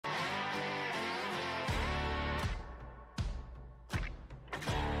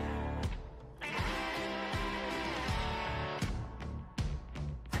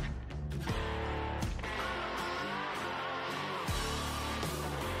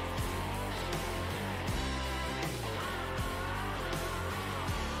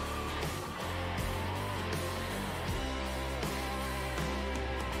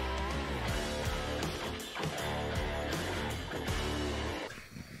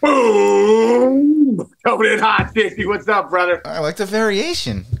Boom! Coming in hot, 60. What's up, brother? I like the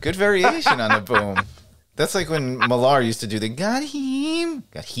variation. Good variation on the boom. That's like when Millar used to do the got him,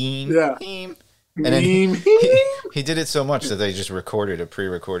 Yeah. him. And then he did it so much that they just recorded a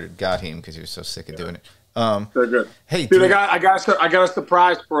pre-recorded got him because he was so sick of doing it. They're good. Hey, dude, I got a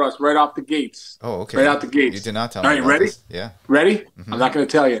surprise for us right off the gates. Oh, okay. Right out the gates. You did not tell me. All right, ready? This. Yeah. Ready? Mm-hmm. I'm not going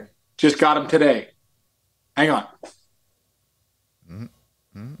to tell you. Just got them today. Hang on.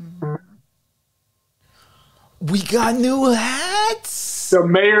 Mm-hmm. We got new hats. The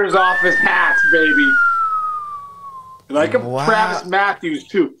mayor's office hats, baby. Like wow. Travis Matthews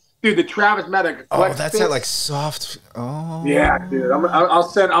too, dude. The Travis Matthews. Oh, that's that like soft. Oh, yeah, dude. I'm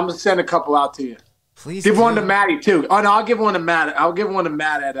gonna send a couple out to you. Please give one to Maddie too. Oh no, I'll give one to Matt. I'll give one to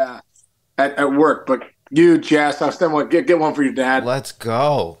Matt at work. But you, Jess, I'll send one. Get one for your dad. Let's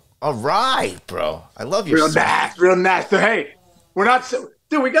go. All right, bro. I love your real nice. So hey, we're not.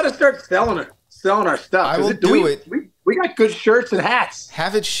 Dude, we got to start selling our stuff. I will do it. We got good shirts and hats.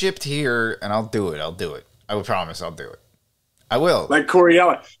 Have it shipped here, and I'll do it. I will promise I'll do it. I will. Like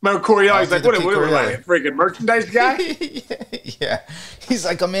Coriella. Remember Coriella? He's like, what a freaking merchandise guy? Yeah. He's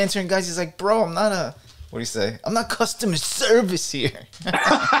like, I'm answering guys. He's like, bro, I'm not what do you say? I'm not customer service here.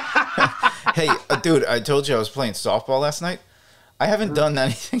 Hey, dude, I told you I was playing softball last night. I haven't done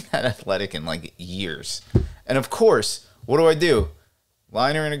anything that athletic in like years. And of course, what do?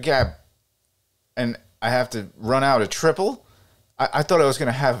 Liner in a gap. And I have to run out a triple. I thought I was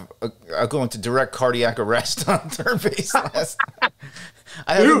going to go into direct cardiac arrest on third base last night.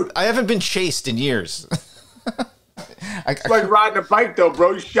 I haven't been chased in years. It's like riding a bike, though,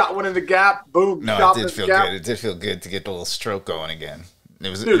 bro. You shot one in the gap, boom. No, it did feel good. It did feel good to get the little stroke going again.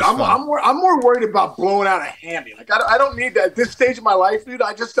 Dude, I'm more worried about blowing out a hammy. Like I don't need that at this stage of my life, dude.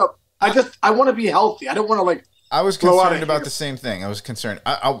 I want to be healthy. I don't want to like. I was concerned about the same thing. I was concerned.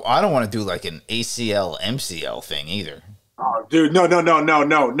 I don't want to do like an ACL MCL thing either. Oh, dude, no.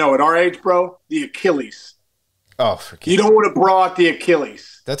 At our age, bro, the Achilles. Oh, you don't want to brawl out the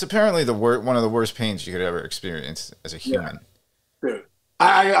Achilles. That's apparently one of the worst pains you could ever experience as a human. Yeah. Dude,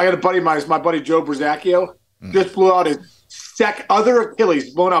 I got a buddy of mine, my buddy Joe Brzacchio, just blew out his other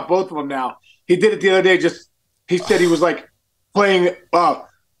Achilles, blown out both of them now. He did it the other day. He said he was like playing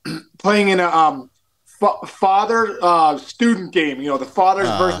in a father student game. You know, the fathers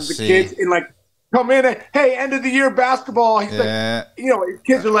versus the kids, and like come in and hey, end of the year basketball. He's like, you know, his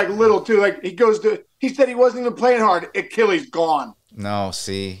kids are like little too. Like he said he wasn't even playing hard. Achilles gone. No,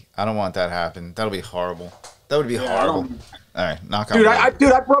 see, I don't want that to happen. That'll be horrible. That would be horrible. All right, knock on wood.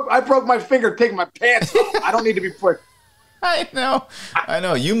 Dude, I broke my finger taking my pants off. I don't need to be put. I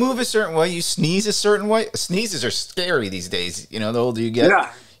know. You move a certain way. You sneeze a certain way. Sneezes are scary these days. You know, the older you get.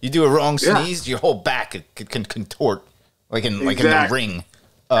 Yeah. You do a wrong sneeze, your whole back can contort, like in the ring.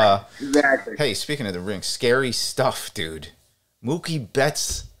 Exactly. Hey, speaking of the ring, scary stuff, dude. Mookie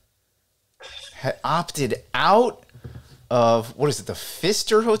Betts opted out of, what is it, the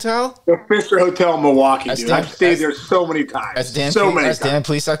Pfister Hotel? The Pfister Hotel in Milwaukee, dude. I've stayed there so many times. As Dan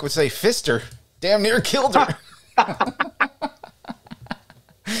Plesac would say, Pfister damn near killed her.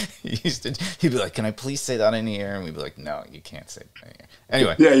 He'd be like, can I please say that in the air? And we'd be like, no, you can't say that in the air.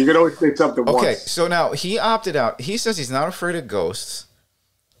 Anyway. Yeah, you can always say something once. Okay, so now he opted out. He says he's not afraid of ghosts.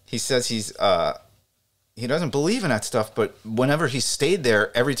 He says he doesn't believe in that stuff, but whenever he stayed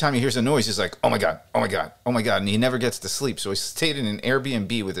there, every time he hears a noise, he's like, oh my God, oh my God, oh my God. And he never gets to sleep. So he stayed in an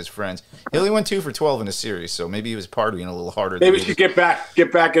Airbnb with his friends. He only went 2 for 12 in a series, so maybe he was partying a little harder. Maybe we should get back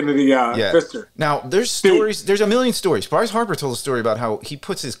into the Pfister. Now, there's stories. There's a million stories. Bryce Harper told a story about how he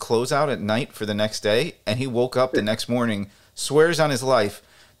puts his clothes out at night for the next day, and he woke up the next morning, swears on his life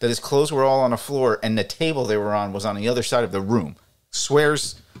that his clothes were all on the floor, and the table they were on was on the other side of the room.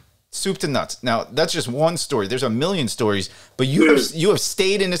 Swears soup to nuts. Now, that's just one story. There's a million stories, but you have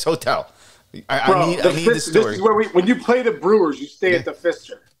stayed in this hotel. I need this story. This is where when you play the Brewers, you stay at the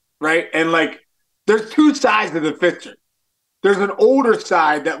Pfister, right? And like, there's two sides of the Pfister. There's an older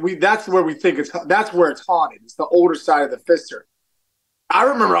side that's where we think that's where it's haunted. It's the older side of the Pfister. I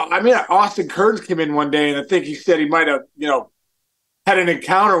remember, Austin Kearns came in one day, and I think he said he might have, had an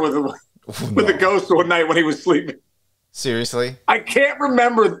encounter with a ghost one night when he was sleeping. Seriously? I can't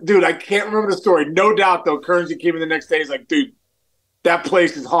remember, dude. I can't remember the story. No doubt, though, Kearns came in the next day. He's like, dude, that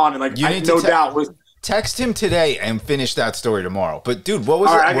place is haunted. Like, text him today and finish that story tomorrow. But, dude, what was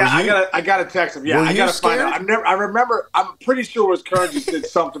all it? Right, I got to text him. Yeah, I got to find out. I remember. I'm pretty sure it was Kearns who said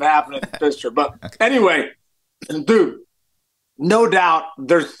something happened at the Pfister. But anyway, dude, no doubt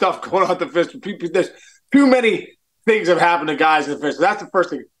there's stuff going on at the Pfister. There's too many things have happened to guys in the Pfister. That's the first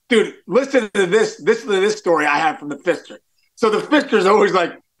thing. Dude, listen to this story I have from the Pfister. So the Pfister's always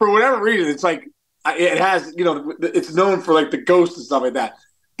like for whatever reason, it's like it has, it's known for like the ghosts and stuff like that.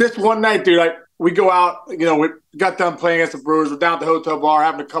 This one night, dude, we go out, we got done playing against the Brewers. We're down at the hotel bar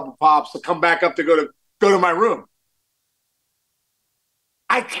having a couple pops to come back up to go to my room.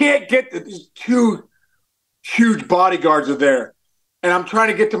 I can't get these two huge bodyguards are there, and I'm trying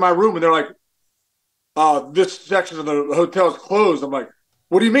to get to my room, and they're like, this section of the hotel is closed. I'm like,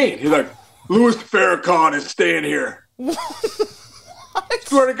 what do you mean? He's like, Louis Farrakhan is staying here. I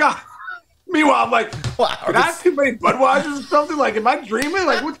swear to God. Meanwhile, I'm like, wow, did I have too many Budweisers or something? Like, am I dreaming?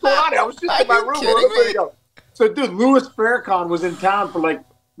 Like, what's going on here? I was just in my room. So, dude, Louis Farrakhan was in town for like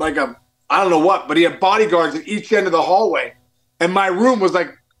I don't know what, but he had bodyguards at each end of the hallway. And my room was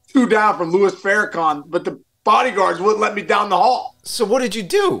like 2 down from Louis Farrakhan, but the bodyguards wouldn't let me down the hall. So what did you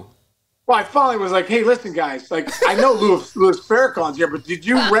do? Well, I finally was like, hey, listen, guys. Like, I know Louis Farrakhan's here, but did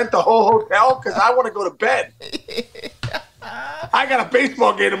you rent the whole hotel? Because I want to go to bed. I got a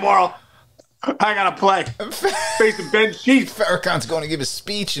baseball game tomorrow. I gotta play. Facing Ben Sheets. Farrakhan's going to give a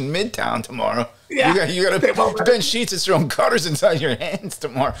speech in Midtown tomorrow. Yeah, you gotta. Ben Sheets is throwing cutters inside your hands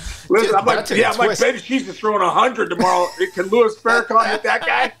tomorrow. Listen, dude, I'm like Ben Sheets is throwing 100 tomorrow. Can Louis Farrakhan hit that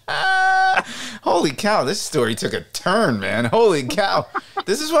guy? Holy cow! This story took a turn, man. Holy cow!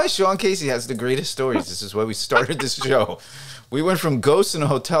 This is why Sean Casey has the greatest stories. This is why we started this show. We went from ghosts in a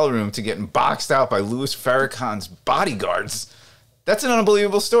hotel room to getting boxed out by Louis Farrakhan's bodyguards. That's an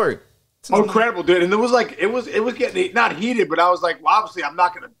unbelievable story. Incredible, dude. And it was getting not heated, but I was like, well, obviously I'm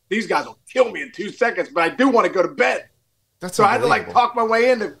not gonna, these guys will kill me in 2 seconds, but I do want to go to bed. So I had to like talk my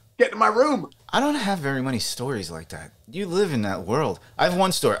way in to get to my room. I don't have very many stories like that. You live in that world. I have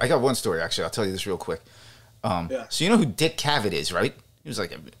one story. I got one story, actually. I'll tell you this real quick. So you know who Dick Cavett is, right? He was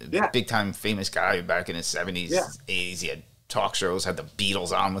like a big time famous guy back in his 70s, 80s. He had talk shows, had the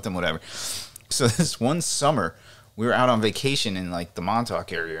Beatles on with him, whatever. So this one summer, we were out on vacation in like the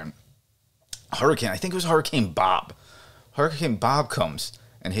Montauk area, and I think it was Hurricane Bob. Hurricane Bob comes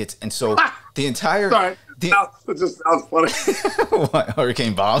and hits, and so the entire. Sorry, that just sounds funny. What,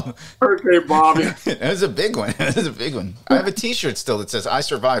 Hurricane Bob? Hurricane Bob. Yeah. That was a big one. That was a big one. I have a T-shirt still that says "I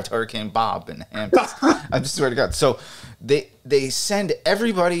survived Hurricane Bob" in Hamptons. I just swear to God. So they send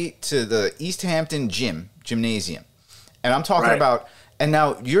everybody to the East Hampton gymnasium, and I'm talking about. And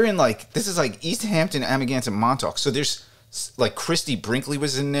now you're in like this is like East Hampton, Amagansett, Montauk. So there's like Christy Brinkley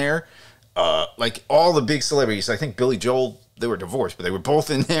was in there. Like all the big celebrities, I think Billy Joel, they were divorced, but they were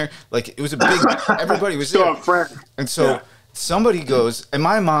both in there. Like it was a big, everybody was there. And so somebody goes, and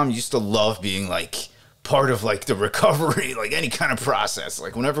my mom used to love being like part of like the recovery, like any kind of process.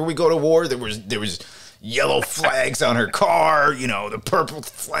 Like whenever we go to war, there was yellow flags on her car, the purple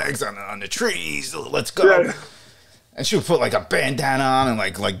flags on the trees. Let's go. Yeah. And she would put like a bandana on and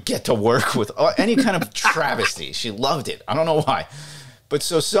like get to work with any kind of travesty. She loved it. I don't know why. But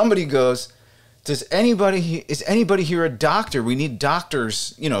so somebody goes, is anybody here a doctor? We need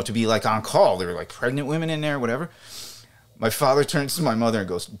doctors, to be like on call. There were like pregnant women in there, whatever. My father turns to my mother and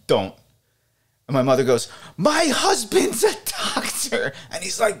goes, don't. And my mother goes, my husband's a doctor. And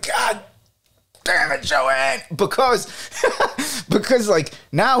he's like, God damn it, Joanne. Because like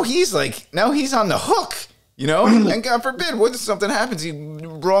now he's on the hook. And God forbid, what if something happens? He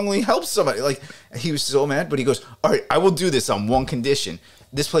wrongly helps somebody. Like, he was so mad, but he goes, all right, I will do this on one condition.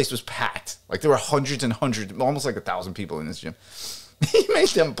 This place was packed. Like, there were hundreds and hundreds, almost like 1,000 people in this gym. He made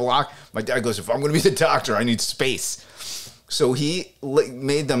them block. My dad goes, if I'm going to be the doctor, I need space. So he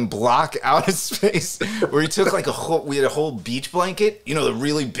made them block out of space where he took like we had a whole beach blanket, the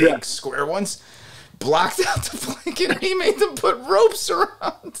really big square ones, blocked out the blanket, and he made them put ropes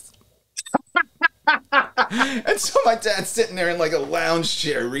around. And so my dad's sitting there in like a lounge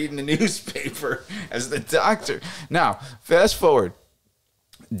chair reading the newspaper as the doctor. Now, fast forward.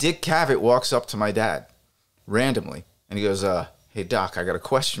 Dick Cavett walks up to my dad randomly and he goes, hey, Doc, I got a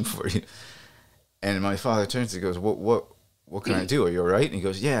question for you. And my father turns and goes, what can I do? Are you all right? And he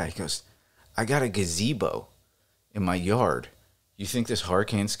goes, yeah. He goes, I got a gazebo in my yard. You think this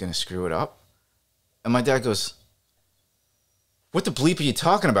hurricane's going to screw it up? And my dad goes, what the bleep are you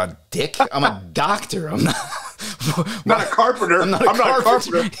talking about, Dick? I'm a doctor. I'm not not a carpenter. I'm not a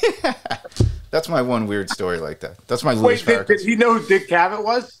carpenter. Yeah. That's my one weird story like that. That's my Louis Farrakhan. Did he know who Dick Cavett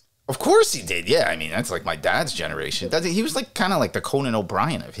was? Of course he did. Yeah, I mean that's like my dad's generation. He was like kind of like the Conan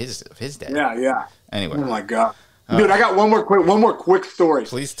O'Brien of his dad. Yeah. Anyway. Oh my God, dude, I got one more quick story.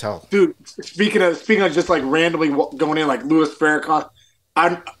 Please tell, dude. Speaking of just like randomly going in like Louis Farrakhan,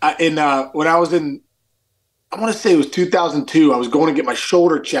 when I was in. I want to say it was 2002. I was going to get my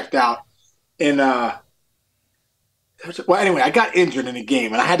shoulder checked out, and anyway, I got injured in a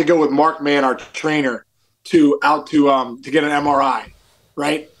game, and I had to go with Mark Mann, our trainer, to get an MRI.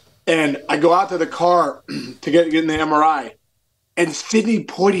 right? And I go out to the car to get in the MRI, and Sidney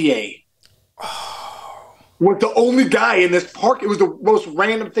Poitier was the only guy in this park. It was the most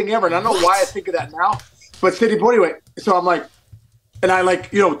random thing ever, and I don't know why I think of that now, but Sidney Poitier. So I'm like, and I like,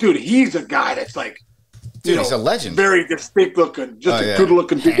 dude, he's a guy that's like, dude, he's a legend. Very distinct looking, just a good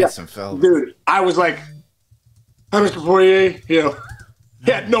looking dude. Handsome fella. Dude, I was like, hi, Mr. Poirier. He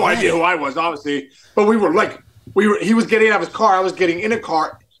had no idea who I was, obviously, but we were like, he was getting out of his car. I was getting in a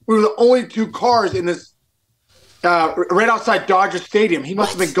car. We were the only two cars in this, right outside Dodger Stadium. He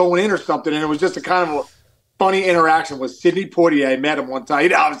must have been going in or something, and it was just a kind of a funny interaction with Sidney Poitier. I met him one time.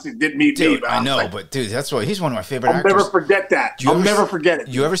 He obviously didn't meet me. But I know, but dude, that's why he's one of my favorite I'll actors. never forget that. I'll never forget it.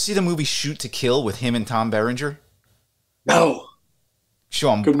 You ever see the movie Shoot to Kill with him and Tom Berringer? No.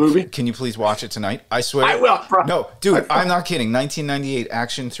 Show him. Good movie. Can you please watch it tonight? I swear. I will, bro. No, dude, I'm not kidding. 1998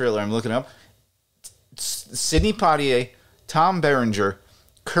 action thriller. I'm looking up. Sidney Poitier, Tom Berringer,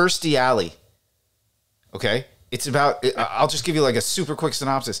 Kirstie Alley. Okay? It's about, I'll just give you like a super quick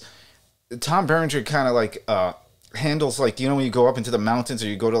synopsis. Tom Berringer kind of like handles like, when you go up into the mountains or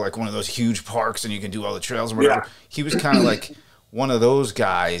you go to like one of those huge parks and you can do all the trails or whatever. Yeah. He was kind of like one of those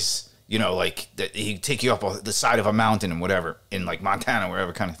guys, like that he'd take you up the side of a mountain and whatever in like Montana,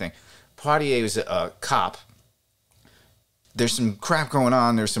 wherever kind of thing. Poitier was a cop. There's some crap going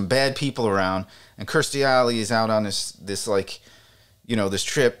on. There's some bad people around. And Kirstie Alley is out on this like, this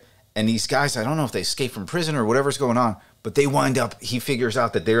trip. And these guys, I don't know if they escape from prison or whatever's going on, but they wind up, he figures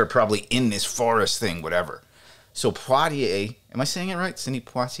out that they're probably in this forest thing, whatever. So Poitier, am I saying it right? Sidney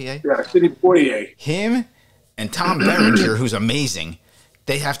Poitier? Yeah, Sidney Poitier. Him and Tom Berringer, who's amazing,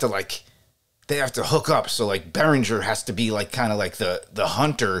 they have to hook up. So like Berringer has to be like kind of like the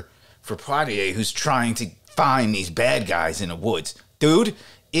hunter for Poitier, who's trying to find these bad guys in the woods. Dude,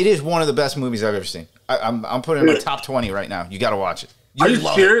 it is one of the best movies I've ever seen. I'm putting it in my top 20 right now. You got to watch it. Are you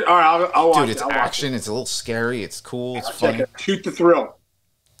serious? All right, I'll watch it. Dude, it's action. It's a little scary. It's cool. It's funny. Shoot the thrill.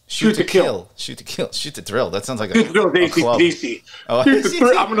 Shoot to kill. Shoot to kill. Shoot the thrill. That sounds like Shoot the thrill is AC/DC. Oh, Shoot the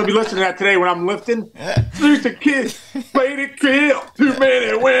thrill. I'm going to be listening to that today when I'm lifting. Shoot the kill. Play to kill. Too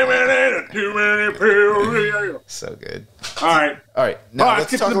many women and too many pills. So good. All right. Now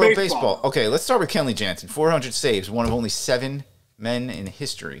let's talk about baseball. Okay, let's start with Kenley Jansen. 400 saves. One of only 7 men in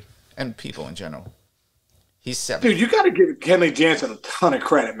history and people in general. He's 7. Dude, you got to give Kenley Jansen a ton of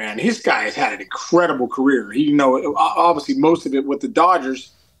credit, man. His guy has had an incredible career. Obviously most of it with the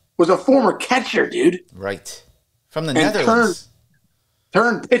Dodgers. Was a former catcher, dude. Right. From the Netherlands.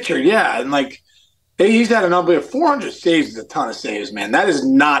 Turned pitcher, yeah. And like he's had an unbelievable 400 saves is a ton of saves, man. That is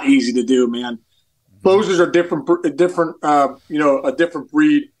not easy to do, man. Closers are a different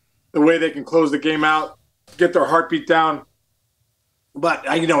breed. The way they can close the game out, get their heartbeat down. But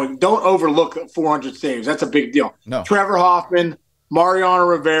don't overlook 400 saves. That's a big deal. No. Trevor Hoffman, Mariano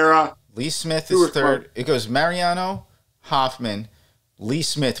Rivera. Lee Smith is third. It goes Mariano, Hoffman, Lee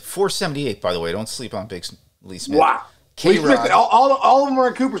Smith, 478, by the way. Don't sleep on big Lee Smith. Wow. Lee Smith, all of them are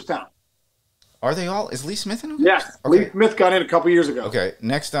in Cooperstown. Are they all? Is Lee Smith in them? Yes. Okay. Lee Smith got in a couple years ago. Okay.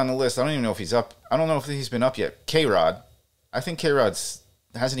 Next on the list, I don't even know if he's up. I don't know if he's been up yet. K-Rod. I think K-Rod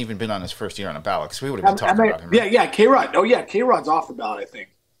hasn't even been on his first year on a ballot because we would have been talking about him. Right? Yeah, K-Rod. Oh, yeah, K-Rod's off the ballot, I think.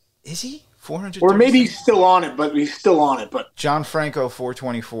 Is he? 400? Or maybe he's still on it, but he's still on it. But John Franco,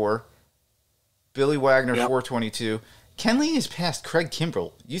 424. Billy Wagner, 422. Kenley is past Craig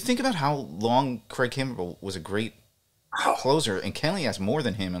Kimbrell. You think about how long Craig Kimbrell was a great closer, and Kenley has more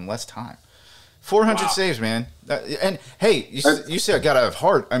than him in less time. 400 saves, man. And, hey, you said I got to have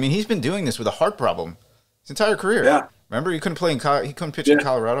heart. I mean, he's been doing this with a heart problem his entire career. Yeah. Remember, he couldn't pitch in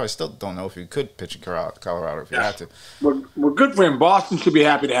Colorado. I still don't know if he could pitch in Colorado if he had to. We're good for him. Boston should be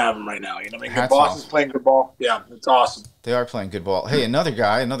happy to have him right now. Boston's playing good ball. Yeah, it's awesome. They are playing good ball. Hey,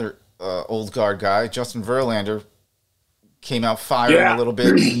 another old guard guy, Justin Verlander, came out firing a little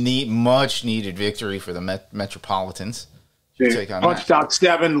bit. Much needed victory for the Metropolitans. Punched out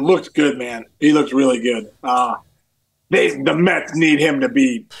 7. Looked good, man. He looked really good. The Mets need him to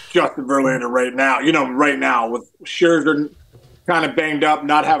be Justin Verlander right now. Right now with Scherzer kind of banged up,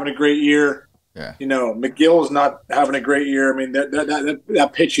 not having a great year. Yeah. McGill's not having a great year. I mean, that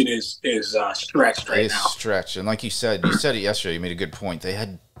pitching is stretched right now. It's stretched, and like you said it yesterday. You made a good point. They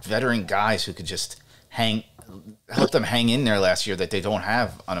had veteran guys who could just help them hang in there last year that they don't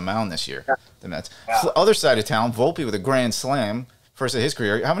have on a mound this year. The Mets. Yeah. Other side of town, Volpe with a grand slam, first of his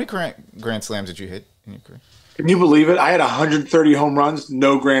career. How many grand slams did you hit in your career? Can you believe it? I had 130 home runs,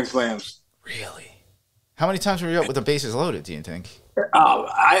 no grand slams. Really? How many times were you up with the bases loaded, do you think?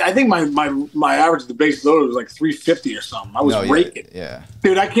 I think my average of the base load was like 350 or something. I was raking. Yeah.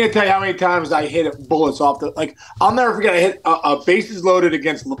 Dude, I can't tell you how many times I hit bullets off the like. I'll never forget. I hit a bases loaded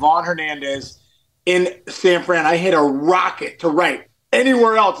against Levon Hernandez in San Fran. I hit a rocket to right.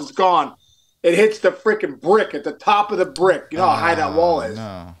 Anywhere else, it's gone. It hits the freaking brick at the top of the brick. You know how high that wall is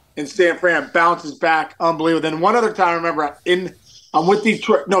in San Fran. Bounces back, unbelievable. Then one other time, I remember I'm with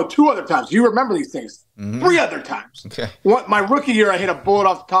Detroit. No, 2 other times. You remember these things. 3 other times. Okay. My rookie year, I hit a bullet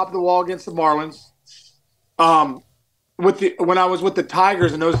off the top of the wall against the Marlins. When I was with the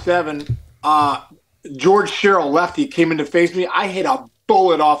Tigers in 2007, George Sherrill, lefty, came in to face me. I hit a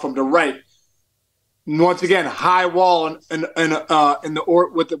bullet off him to right. And once again, high wall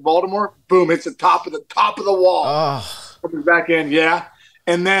with the Baltimore. Boom! It's the top of the wall. Comes back in, yeah.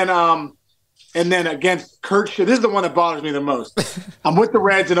 And then against Kurt Schilling, this is the one that bothers me the most. I'm with the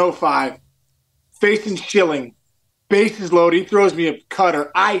Reds in 2005, facing Schilling, bases loaded. He throws me a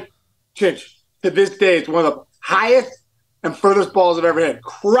cutter. Chinch, to this day, it's one of the highest and furthest balls I've ever hit.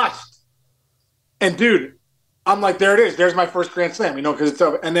 Crushed. And dude, I'm like, there it is. There's my first grand slam, because it's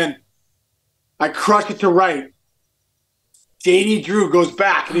over. And then I crush it to right. J.D. Drew goes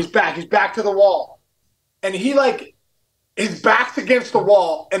back, and he's back. He's back to the wall. And his back's against the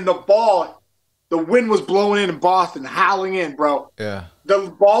wall, and the wind was blowing in Boston, howling in, bro. Yeah.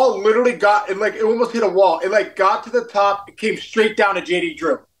 The ball literally it almost hit a wall. It got to the top. It came straight down to J.D.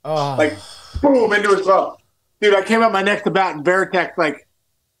 Drew. Boom, into his glove. Dude, I came out my next to bat, and Veritek,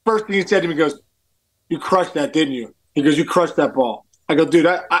 first thing he said to me, goes, "You crushed that, didn't you?" He goes, "You crushed that ball." I go, "Dude,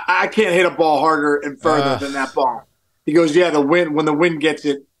 I can't hit a ball harder and further than that ball." He goes, "Yeah, when the wind gets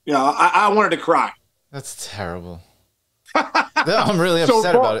it, I wanted to cry." That's terrible. I'm really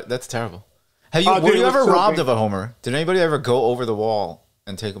upset about it. That's terrible. Were you ever robbed of a homer? Did anybody ever go over the wall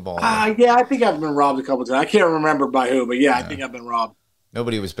and take a ball? Yeah, I think I've been robbed a couple times. I can't remember by who, but yeah, I think I've been robbed.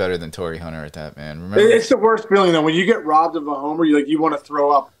 Nobody was better than Torrey Hunter at that, man. Remember? It's the worst feeling, though, when you get robbed of a homer, you want to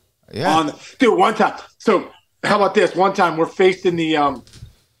throw up. Yeah. Dude, one time. So how about this? One time we're facing the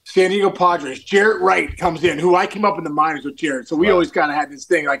San Diego Padres. Jarrett Wright comes in, who I came up in the minors with Jarrett. So we always kind of had this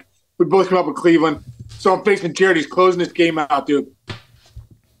thing. We both came up in Cleveland. So I'm facing Jarrett. He's closing this game out, dude.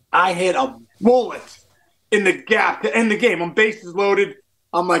 I hit a bullet in the gap to end the game. I'm bases loaded.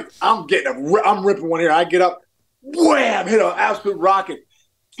 I'm I'm ripping one here. I get up, wham, hit an absolute rocket.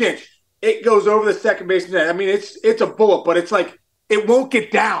 Chinch. It goes over the second base net. I mean, it's a bullet, but it's it won't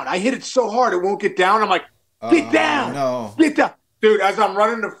get down. I hit it so hard it won't get down. I'm like, get down. No. Get down. Dude, as I'm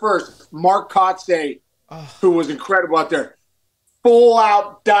running to first, Mark Kotze, who was incredible out there, full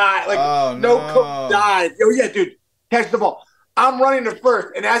out dive. No cook dive. Oh, yeah, dude. Catch the ball. I'm running to first,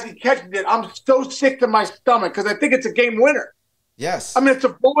 and as he catches it, I'm so sick to my stomach because I think it's a game winner. Yes. I mean, it's a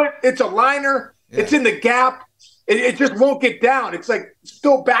bullet. It's a liner. Yeah. It's in the gap. It just won't get down. It's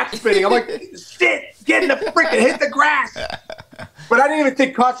still backspinning. I'm like, sit, get in the freaking, hit the grass. But I didn't even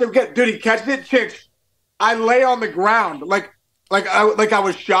think Kotze would get. Dude, he catches it, Chinch. I lay on the ground like I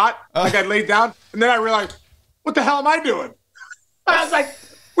was shot. I laid down, and then I realized, what the hell am I doing? I was like,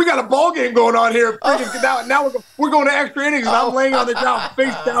 we got a ball game going on here. Now we're going to extra innings, and I'm laying on the ground,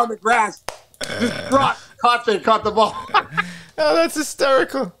 face down on the grass. Just Kotze caught the ball. Oh, that's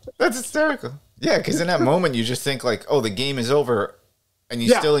hysterical. That's hysterical. Yeah, because in that moment, you just think the game is over, and you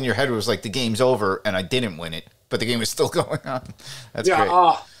still in your head was the game's over, and I didn't win it, but the game is still going on. That's great.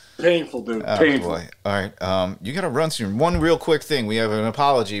 Oh, painful, dude. Painful. Boy. All right, you got to run through one real quick thing. We have an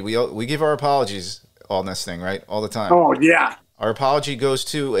apology. We give our apologies on this thing, right, all the time. Oh yeah. Our apology goes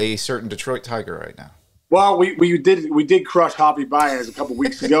to a certain Detroit Tiger right now. Well, we did crush Javi Baez a couple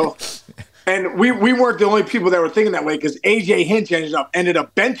weeks ago, and we weren't the only people that were thinking that way because AJ Hinch ended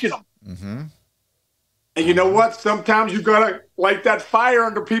up benching him. Mm-hmm. And you know what? Sometimes you gotta light that fire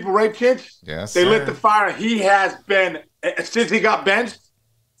under people, right, Chinch? Yes. They lit the fire. He has been since he got benched.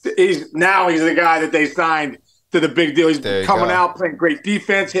 He's the guy that they signed to the big deal. He's coming out, playing great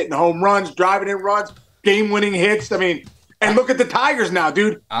defense, hitting home runs, driving in runs, game-winning hits. I mean, and look at the Tigers now,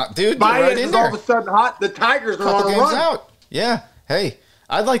 dude. Dude, Baez is all of a sudden hot. The Tigers are on a run. Out. Yeah. Hey,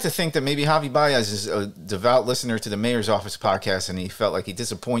 I'd like to think that maybe Javi Baez is a devout listener to the Mayor's Office podcast, and he felt like he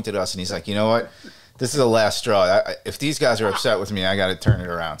disappointed us, and he's like, you know what? This is the last straw. If these guys are upset with me, I got to turn it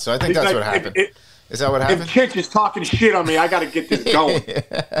around. So I think that's what happened. Is that what happened? If Chinch is talking shit on me, I got to get this going.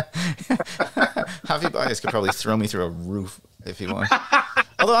 Javi Baez could probably throw me through a roof if he wanted.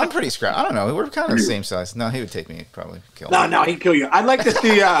 Although I'm pretty scrappy. I don't know. We're kind of the same size. No, he would take me. He'd probably kill me. No, he'd kill you. I'd like to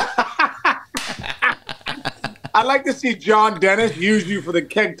see. I'd like to see John Dennis use you for the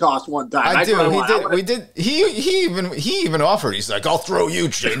keg toss one time. I do. We did. He even offered. He's like, "I'll throw you,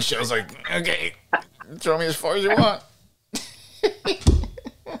 Chinch." I was like, "Okay, throw me as far as you want."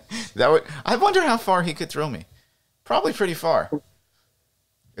 I wonder how far he could throw me. Probably pretty far.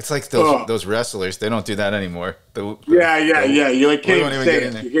 It's like those wrestlers. They don't do that anymore. Yeah. You like can't even say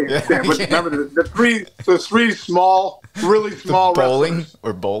it. But remember the three small, really small bowling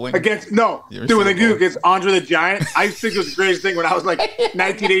or bowling against dude when they do against Andre the Giant. I used to think it was the greatest thing when I was like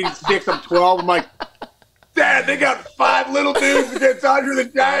 1986. I'm 12. I'm like, Dad, they got 5 little dudes against Andre the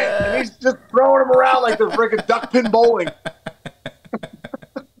Giant, and he's just throwing them around like they're freaking duck pin bowling.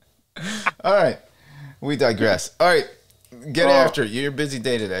 All right, we digress. All right. Get after it. You're a busy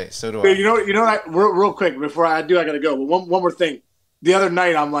day today. So do I. You know. Real quick before I gotta go. But one more thing. The other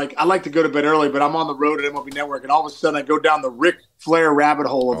night, I'm like, I like to go to bed early, but I'm on the road at MLB Network, and all of a sudden, I go down the Ric Flair rabbit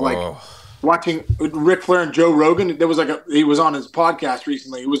hole of watching Ric Flair and Joe Rogan. There was he was on his podcast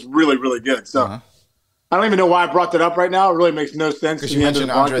recently. It was really, really good. So I don't even know why I brought that up right now. It really makes no sense. Because you mentioned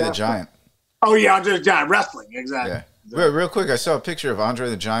Andre the Giant. Oh yeah, Andre the Giant wrestling exactly. Yeah. Real quick, I saw a picture of Andre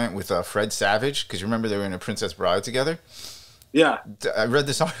the Giant with Fred Savage, because you remember they were in A Princess Bride together? Yeah. I read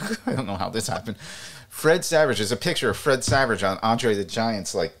this article. I don't know how this happened. Fred Savage, there's a picture of Fred Savage on Andre the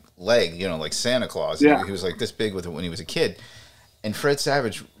Giant's leg, like Santa Claus. Yeah. He was like this big with it when he was a kid. And Fred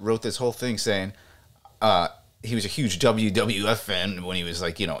Savage wrote this whole thing saying he was a huge WWF fan when he was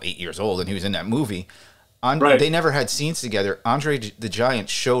 8 years old, and he was in that movie. They never had scenes together. Andre the Giant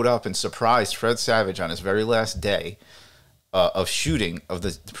showed up and surprised Fred Savage on his very last day of shooting of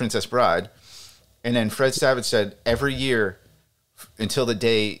the Princess Bride. And then Fred Savage said every year until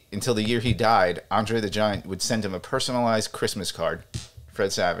the year he died, Andre the Giant would send him a personalized Christmas card.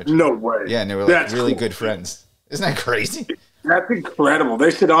 Fred Savage. No way. Yeah, and they were really good friends. Isn't that crazy? That's incredible.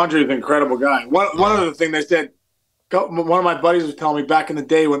 They said Andre's an incredible guy. One other thing they said, one of my buddies was telling me back in the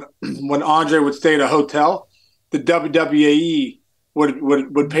day when Andre would stay at a hotel, the WWE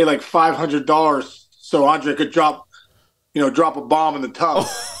would pay like $500 so Andre could drop a bomb in the tub.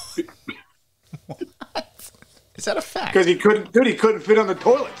 What? Is that a fact? Because he couldn't fit on the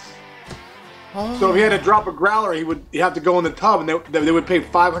toilets. Oh. So if he had to drop a growler, he'd have to go in the tub, and they would pay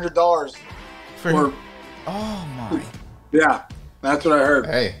 $500 for. Oh my! Yeah, that's what I heard.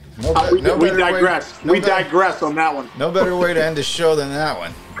 Hey, we digress. We digress on that one. No better way to end the show than that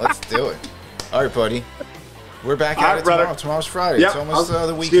one. Let's do it. All right, buddy. We're back at it tomorrow. Tomorrow's Friday. Yep. It's almost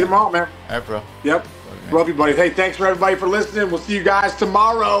the weekend. See you tomorrow, man. All right, bro. Yep. Love you, buddy. Hey, thanks for everybody for listening. We'll see you guys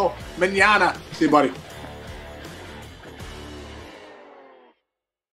tomorrow. Mañana. See you, buddy.